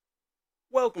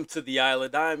welcome to the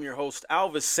island. I am your host,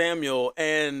 Alvis Samuel,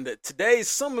 and today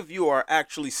some of you are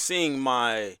actually seeing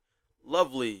my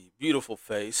lovely, beautiful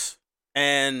face,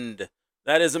 and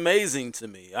that is amazing to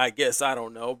me. I guess I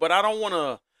don't know, but I don't want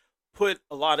to put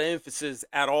a lot of emphasis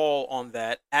at all on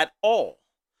that at all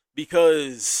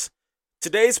because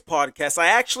today's podcast, I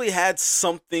actually had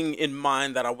something in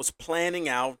mind that I was planning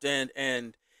out,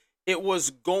 and it was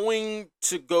going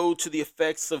to go to the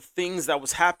effects of things that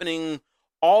was happening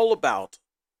all about.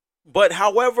 But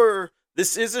however,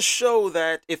 this is a show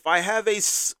that if I have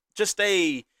just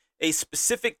a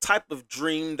specific type of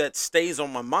dream that stays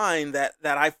on my mind that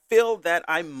I feel that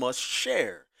I must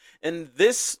share. And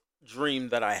this dream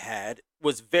that I had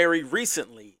was very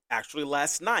recently, actually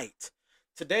last night.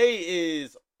 Today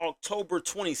is October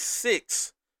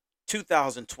 26th,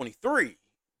 2023.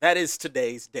 That is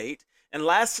today's date. And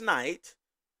last night,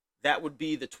 that would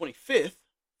be the 25th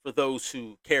for those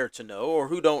who care to know or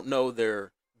who don't know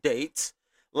their dates.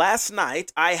 Last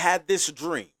night, I had this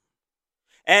dream.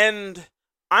 And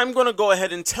I'm going to go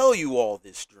ahead and tell you all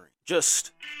this dream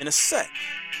just in a sec.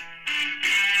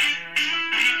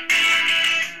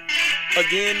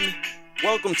 Again,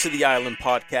 welcome to the Island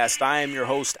Podcast. I am your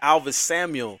host, Alvis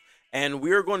Samuel, and we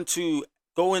are going to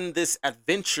go in this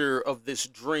adventure of this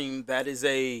dream that is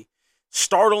a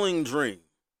startling dream.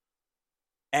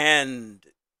 And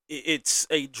it's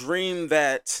a dream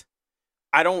that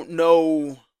I don't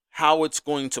know how it's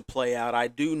going to play out. I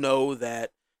do know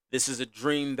that this is a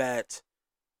dream that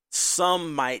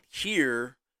some might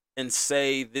hear and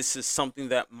say this is something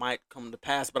that might come to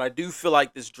pass, but I do feel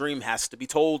like this dream has to be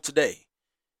told today.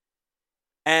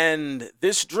 And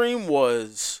this dream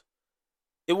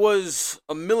it was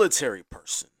a military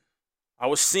person. I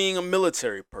was seeing a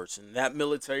military person. That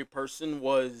military person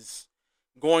was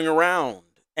going around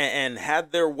and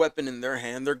had their weapon in their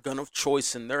hand, their gun of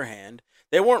choice in their hand.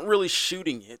 They weren't really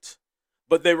shooting it,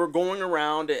 but they were going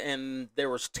around and there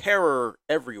was terror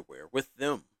everywhere with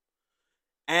them.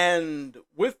 And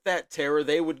with that terror,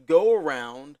 they would go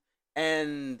around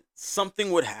and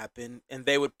something would happen and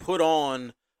they would put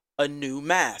on a new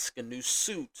mask, a new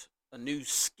suit, a new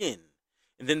skin.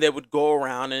 And then they would go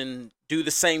around and do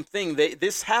the same thing.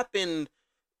 This happened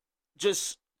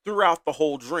just throughout the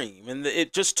whole dream. And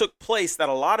it just took place that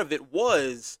a lot of it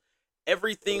was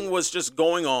everything was just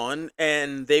going on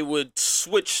and they would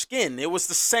switch skin. It was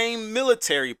the same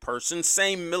military person,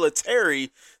 same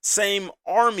military, same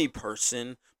army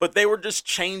person, but they were just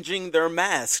changing their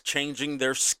mask, changing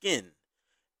their skin.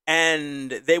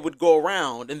 And they would go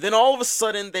around. And then all of a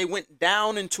sudden they went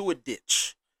down into a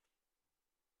ditch.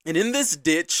 And in this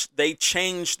ditch, they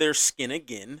changed their skin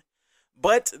again,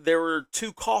 but there were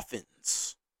two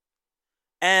coffins.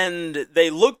 And they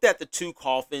looked at the two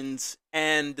coffins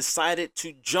and decided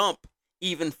to jump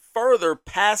even further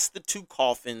past the two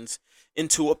coffins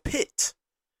into a pit.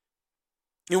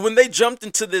 And when they jumped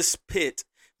into this pit,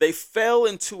 they fell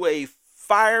into a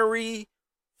fiery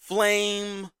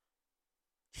flame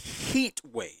heat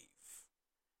wave.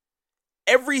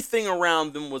 Everything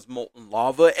around them was molten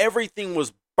lava. Everything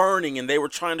was burning and they were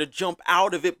trying to jump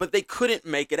out of it, but they couldn't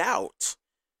make it out.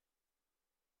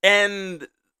 And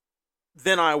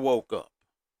then I woke up.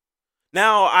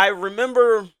 Now, I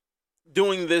remember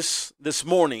doing this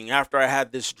morning after I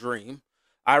had this dream.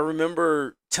 I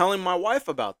remember telling my wife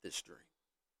about this dream.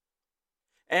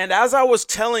 And as I was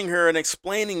telling her and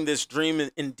explaining this dream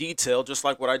in detail, just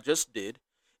like what I just did,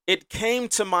 it came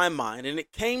to my mind and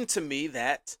it came to me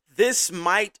that this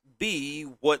might be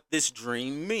what this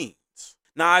dream means.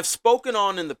 Now, I've spoken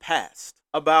on in the past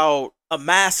about a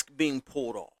mask being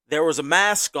pulled off. There was a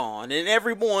mask on, and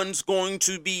everyone's going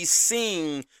to be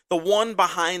seeing the one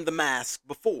behind the mask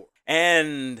before.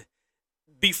 And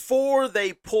before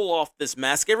they pull off this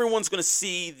mask, everyone's going to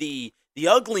see the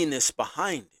ugliness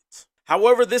behind it.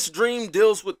 However, this dream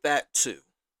deals with that too.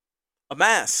 A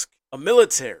mask, a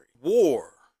military,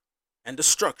 war, and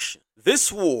destruction.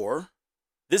 This war,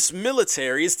 this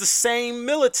military is the same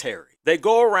military. They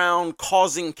go around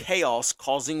causing chaos,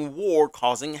 causing war,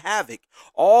 causing havoc.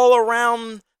 All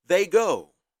around they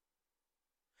go.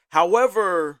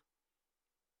 However,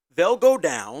 they'll go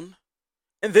down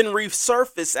and then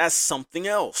resurface as something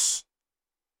else,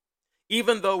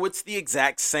 even though it's the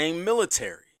exact same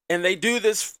military. And they do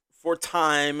this for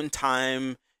time and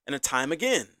time and a time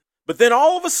again. But then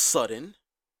all of a sudden,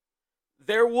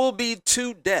 there will be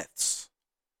two deaths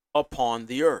upon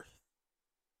the earth.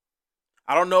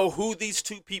 I don't know who these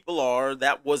two people are.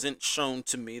 That wasn't shown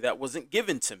to me. That wasn't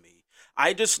given to me.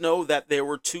 I just know that there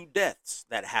were two deaths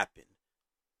that happened.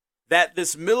 That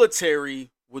this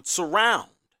military would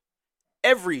surround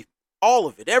all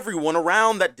of it, everyone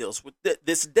around that deals with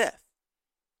this death.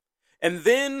 And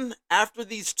then after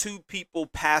these two people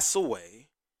pass away,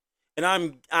 and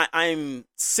I'm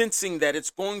sensing that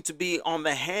it's going to be on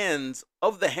the hands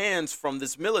from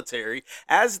this military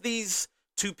as these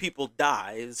two people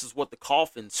die. This is what the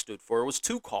coffin stood for. It was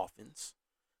two coffins.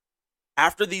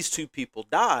 After these two people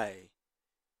die,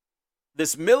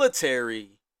 this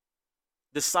military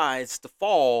decides to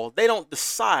fall. They don't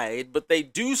decide, but they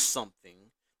do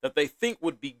something that they think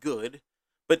would be good,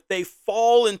 but they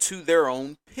fall into their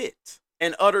own pit,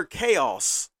 and utter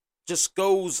chaos just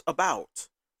goes about.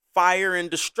 Fire and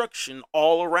destruction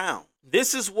all around.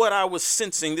 This is what I was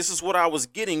sensing. This is what I was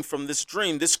getting from this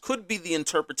dream. This could be the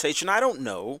interpretation. I don't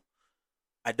know.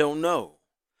 I don't know.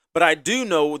 But I do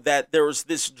know that there was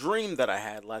this dream that I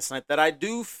had last night that I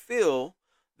do feel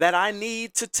that I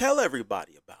need to tell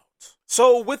everybody about.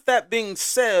 So with that being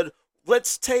said,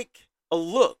 let's take a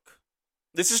look.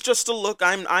 This is just a look.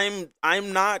 I'm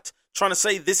not trying to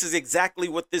say this is exactly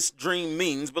what this dream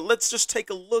means, but let's just take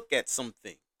a look at some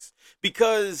things.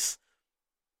 Because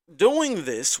doing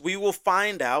this, we will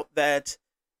find out that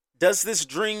does this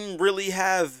dream really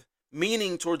have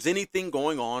meaning towards anything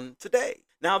going on today?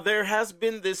 Now, there has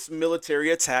been this military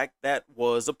attack that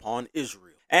was upon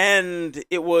Israel, and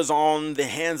it was on the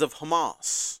hands of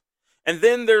Hamas. And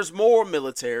then there's more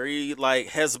military like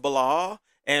Hezbollah,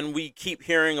 and we keep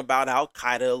hearing about Al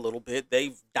Qaeda a little bit.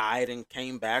 They've died and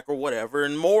came back or whatever,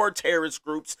 and more terrorist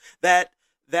groups that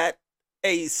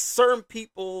a certain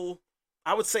people,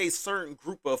 I would say a certain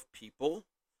group of people,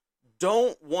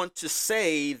 don't want to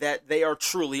say that they are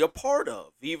truly a part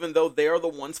of, even though they are the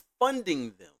ones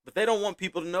funding them. But they don't want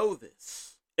people to know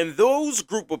this. And those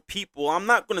group of people, I'm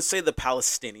not going to say the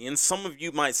Palestinians. Some of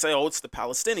you might say, oh, it's the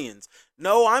Palestinians.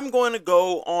 No, I'm going to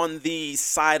go on the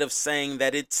side of saying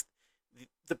that it's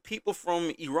the people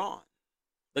from Iran,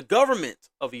 the government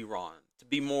of Iran, to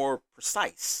be more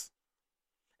precise.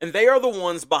 And they are the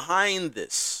ones behind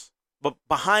this, but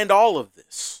behind all of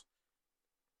this.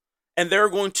 And they're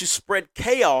going to spread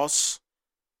chaos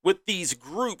with these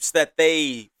groups that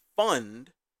they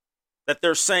fund, that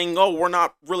they're saying, oh, we're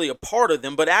not really a part of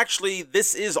them, but actually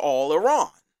this is all Iran.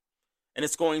 And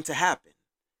it's going to happen.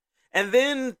 And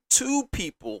then two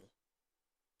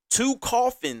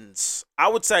coffins. I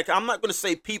would say, I'm not going to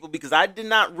say people because I did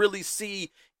not really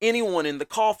see anyone in the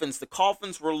coffins. The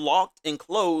coffins were locked and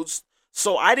closed,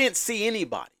 so I didn't see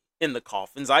anybody in the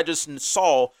coffins. I just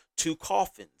saw two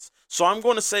coffins. So I'm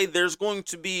going to say there's going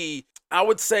to be, I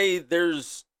would say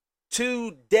there's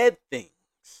two dead things.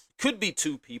 Could be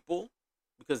two people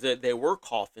because they were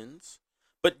coffins,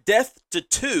 but death to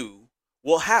two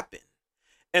will happen.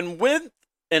 And with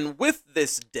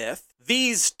this death,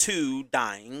 these two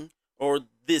dying, or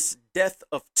this death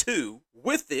of two,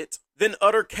 with it, then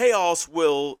utter chaos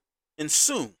will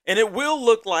ensue. And it will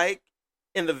look like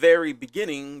in the very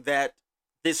beginning that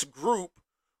this group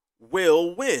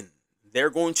will win. They're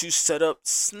going to set up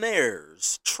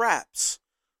snares, traps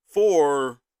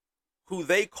for who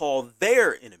they call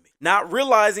their enemy, not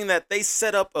realizing that they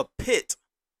set up a pit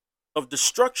of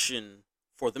destruction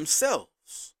for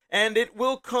themselves. And it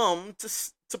will come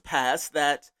to pass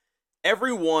that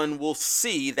everyone will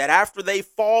see that after they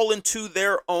fall into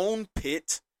their own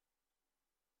pit,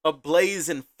 ablaze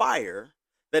in fire,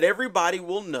 that everybody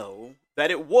will know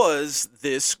that it was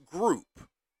this group.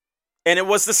 And it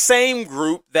was the same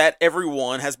group that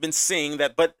everyone has been seeing,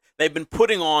 but they've been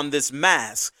putting on this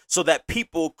mask so that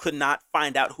people could not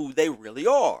find out who they really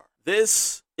are.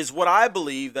 This is what I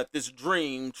believe that this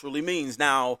dream truly means.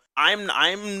 Now, I'm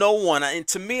no one, and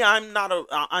to me,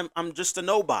 I'm just a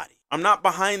nobody. I'm not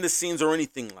behind the scenes or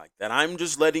anything like that. I'm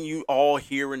just letting you all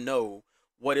hear and know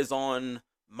what is on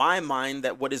my mind,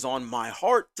 that what is on my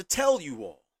heart to tell you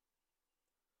all.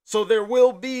 So there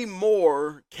will be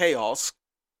more chaos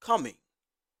coming.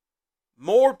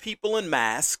 More people in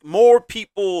masks, more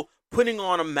people putting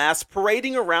on a mask,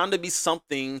 parading around to be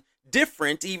something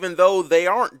different, even though they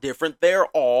aren't different. They're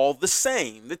all the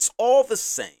same. It's all the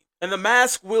same. And the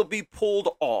mask will be pulled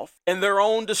off, and their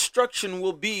own destruction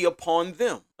will be upon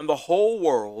them, and the whole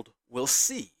world will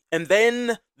see. And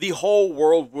then the whole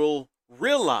world will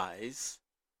realize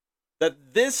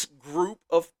that this group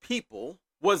of people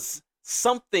was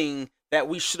something that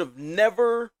we should have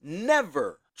never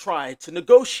tried to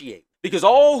negotiate. Because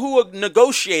all who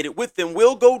negotiated with them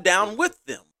will go down with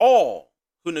them. All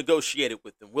who negotiated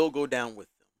with them will go down with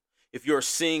them. If you're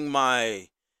seeing my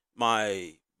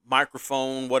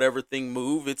microphone, whatever thing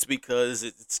move, it's because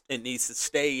it needs to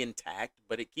stay intact,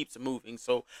 but it keeps moving.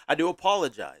 So I do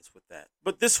apologize with that.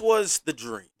 But this was the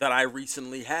dream that I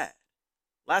recently had.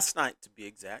 Last night, to be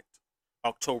exact.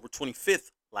 October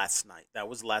 25th, last night. That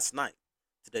was last night.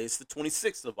 Today is the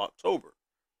 26th of October.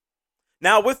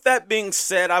 Now, with that being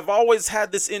said, I've always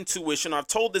had this intuition. I've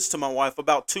told this to my wife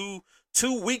about two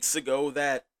weeks ago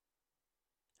that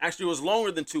actually it was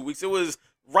longer than 2 weeks. It was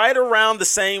right around the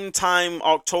same time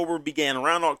October began,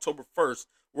 around October 1st,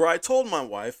 where I told my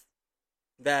wife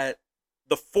that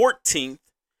the 14th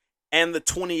and the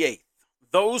 28th,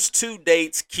 those two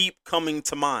dates keep coming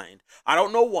to mind. I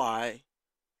don't know why,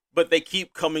 but they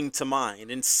keep coming to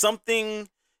mind. And something,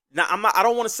 now I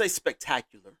don't want to say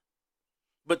spectacular,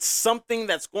 but something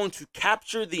that's going to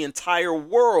capture the entire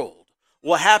world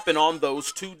will happen on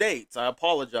those two dates. I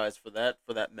apologize for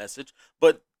that message,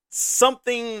 but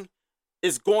something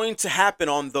is going to happen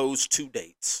on those two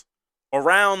dates.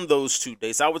 Around those two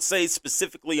dates, I would say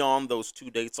specifically on those two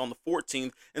dates, on the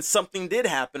 14th, and something did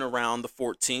happen around the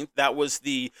 14th. That was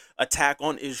the attack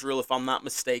on Israel, if I'm not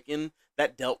mistaken,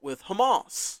 that dealt with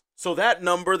Hamas. So that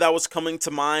number that was coming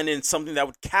to mind and something that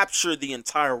would capture the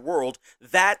entire world,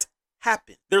 that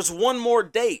happened. There's one more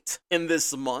date in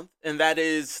this month, and that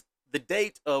is the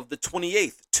date of the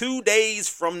 28th. 2 days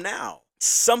from now,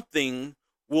 something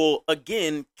will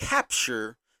again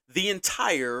capture the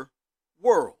entire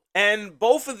world. And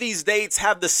both of these dates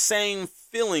have the same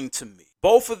feeling to me.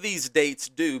 Both of these dates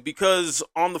do, because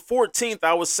on the 14th,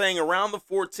 I was saying around the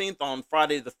 14th, on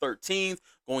Friday the 13th,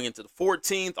 going into the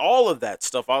 14th, all of that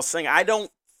stuff, I was saying I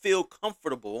don't feel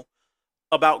comfortable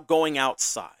about going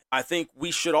outside. I think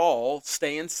we should all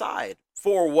stay inside.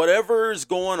 For whatever is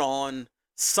going on,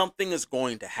 something is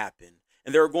going to happen.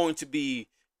 And there are going to be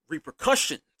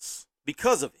repercussions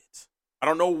because of it. I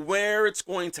don't know where it's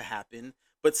going to happen,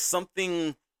 but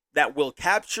something that will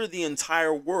capture the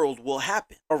entire world will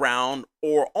happen around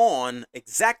or on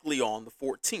exactly on the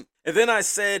 14th. And then I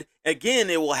said, again,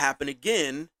 it will happen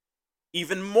again,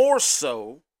 even more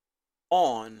so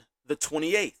on the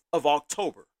 28th of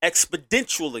October,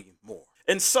 exponentially more.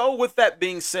 And so with that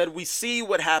being said, we see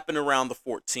what happened around the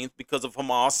 14th because of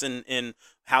Hamas and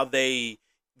how they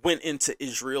went into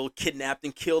Israel, kidnapped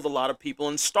and killed a lot of people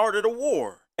and started a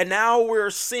war. And now we're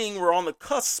on the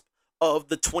cusp of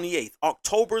the 28th,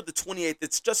 October the 28th.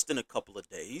 It's just in a couple of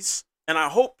days. And I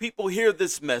hope people hear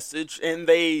this message and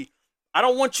I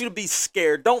don't want you to be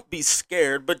scared. Don't be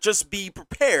scared, but just be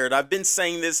prepared. I've been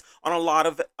saying this on a lot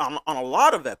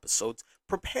of episodes.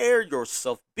 Prepare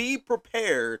yourself. Be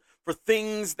prepared for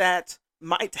things that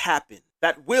might happen,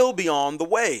 that will be on the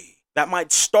way, that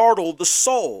might startle the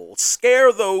soul,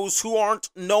 scare those who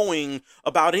aren't knowing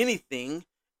about anything,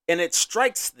 and it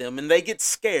strikes them and they get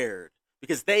scared.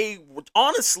 Because they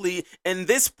honestly, in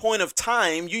this point of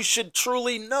time, you should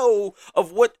truly know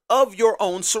of your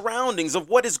own surroundings, of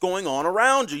what is going on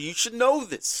around you. You should know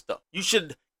this stuff. You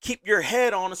should keep your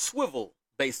head on a swivel,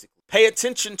 basically. Pay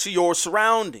attention to your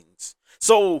surroundings.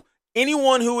 So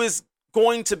anyone who is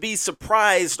going to be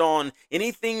surprised on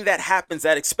anything that happens,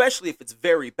 that especially if it's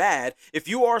very bad, if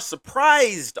you are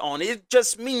surprised on it, it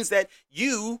just means that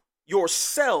you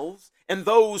yourselves and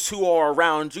those who are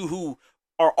around you who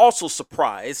are also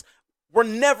surprised, we're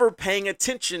never paying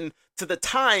attention to the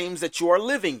times that you are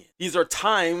living in. These are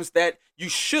times that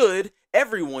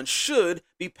everyone should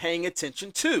be paying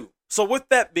attention to. So with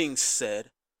that being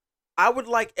said, I would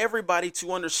like everybody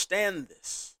to understand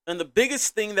this. And the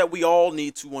biggest thing that we all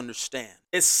need to understand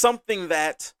is something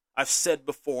that I've said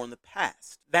before in the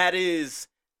past. That is,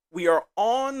 we are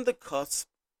on the cusp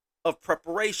of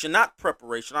preparation, not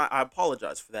preparation. I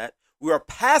apologize for that. We are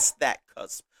past that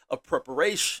cusp of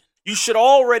preparation. You should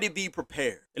already be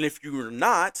prepared. And if you're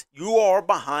not, you are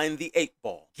behind the 8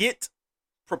 ball. Get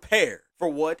prepared for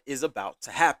what is about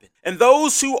to happen. And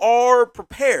those who are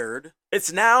prepared,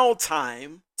 it's now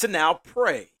time to now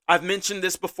pray. I've mentioned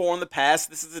this before in the past.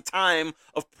 This is a time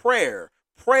of prayer.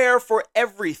 Prayer for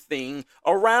everything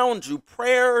around you.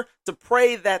 Prayer to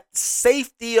pray that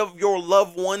safety of your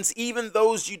loved ones, even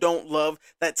those you don't love,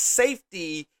 that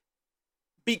safety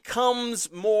becomes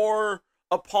more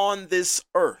upon this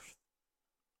earth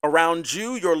around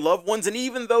you, your loved ones, and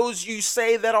even those you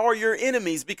say that are your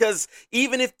enemies. Because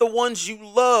even if the ones you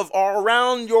love are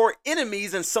around your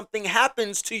enemies and something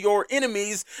happens to your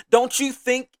enemies, don't you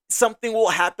think something will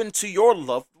happen to your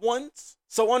loved ones?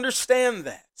 So understand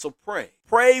that. So pray.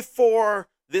 Pray for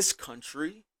this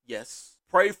country. Yes.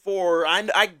 Pray for,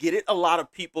 I get it, a lot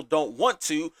of people don't want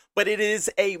to, but it is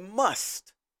a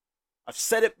must. I've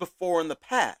said it before in the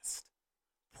past.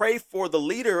 Pray for the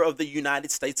leader of the United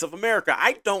States of America.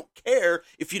 I don't care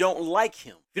if you don't like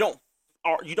him. If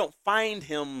you don't find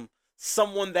him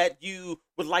someone that you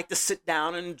would like to sit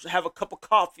down and have a cup of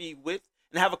coffee with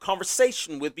and have a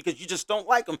conversation with because you just don't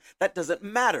like him. That doesn't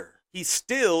matter. He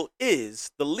still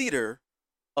is the leader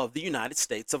of the United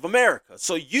States of America.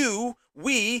 So you,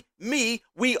 we, me,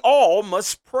 we all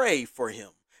must pray for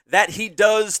him that he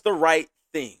does the right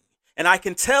thing. And I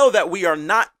can tell that we are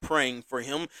not praying for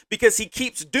him because he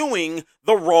keeps doing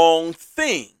the wrong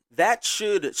thing. That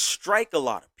should strike a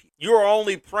lot of people. You're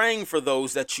only praying for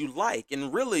those that you like.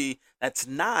 And really, that's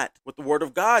not what the Word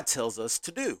of God tells us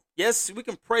to do. Yes, we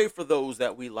can pray for those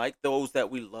that we like, those that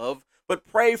we love, but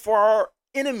pray for our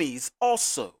enemies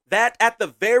also. That at the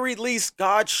very least,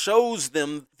 God shows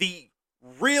them the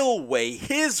real way,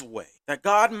 his way, that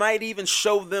God might even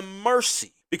show them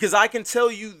mercy. Because I can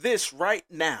tell you this right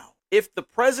now. If the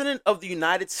President of the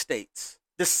United States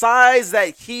decides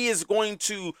that he is going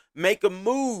to make a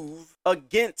move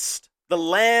against the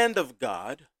land of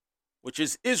God, which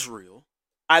is Israel,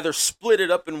 either split it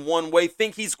up in one way,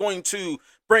 think he's going to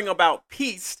bring about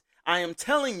peace, I am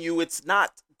telling you it's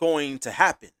not going to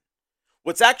happen.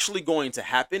 What's actually going to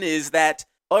happen is that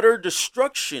utter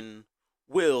destruction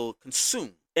will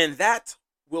consume. And that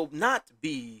will not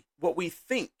be what we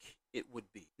think it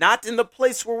would be. Not in the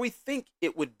place where we think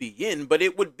it would be in, but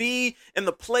it would be in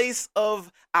the place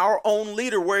of our own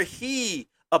leader where he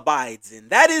abides in.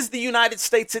 That is the United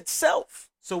States itself.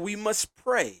 So we must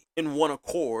pray in one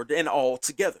accord and all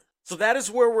together. So that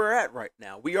is where we're at right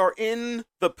now. We are in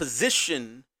the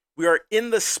position, we are in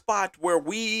the spot where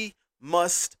we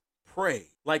must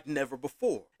pray like never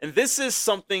before. And this is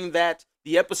something that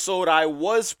the episode I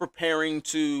was preparing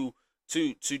to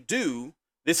do,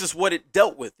 this is what it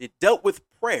dealt with. It dealt with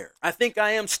prayer. I think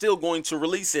I am still going to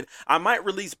release it. I might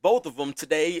release both of them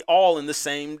today, all in the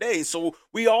same day, so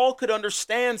we all could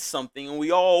understand something and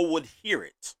we all would hear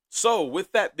it. So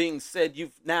with that being said,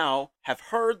 you've now have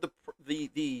heard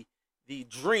the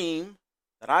dream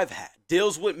that I've had.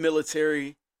 Deals with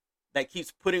military that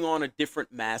keeps putting on a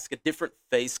different mask, a different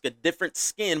face, a different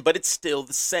skin, but it's still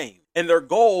the same. And their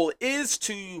goal is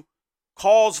to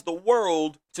cause the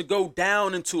world to go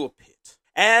down into a pit.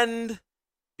 And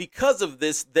because of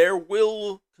this, there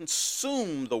will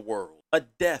consume the world a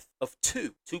death of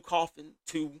two. Two coffin,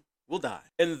 two will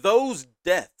die. And those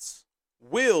deaths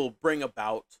will bring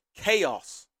about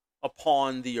chaos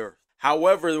upon the earth.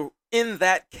 However, in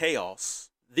that chaos,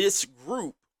 this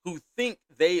group who think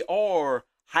they are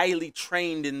highly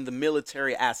trained in the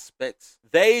military aspects,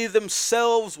 they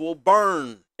themselves will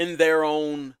burn in their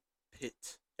own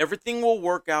pit. Everything will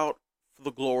work out for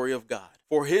the glory of God,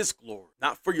 for his glory,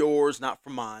 not for yours, not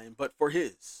for mine, but for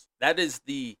his. That is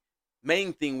the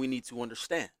main thing we need to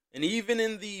understand. And even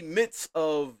in the midst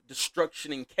of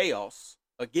destruction and chaos,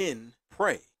 again,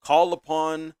 pray. Call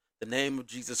upon the name of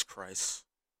Jesus Christ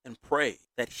and pray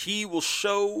that he will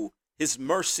show his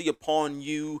mercy upon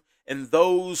you and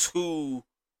those who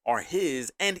are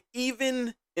his, and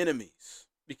even enemies,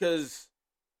 because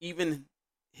even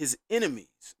his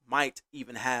enemies might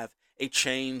even have a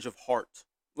change of heart,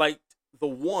 like the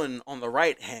one on the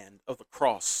right hand of the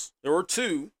cross. There were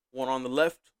two, one on the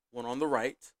left, one on the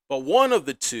right, but one of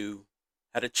the two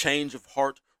had a change of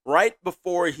heart right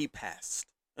before he passed.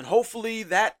 And hopefully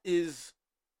that is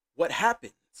what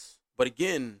happens. But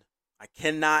again, I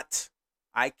cannot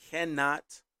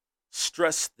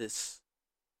stress this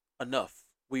enough.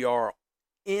 We are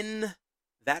in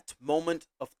that moment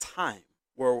of time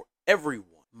where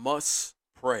everyone must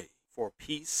pray for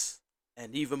peace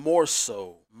and even more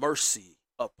so mercy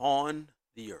upon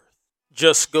the earth.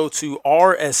 Just go to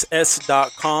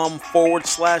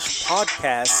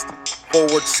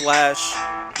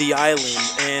rss.com/podcast/The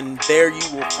Island, and there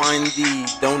you will find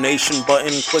the donation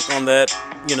button. Click on that,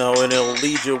 and it'll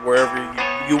lead you wherever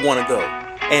you want to go.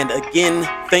 And again,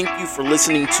 thank you for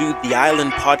listening to The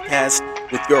Island Podcast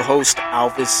with your host,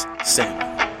 Alvis Samuel.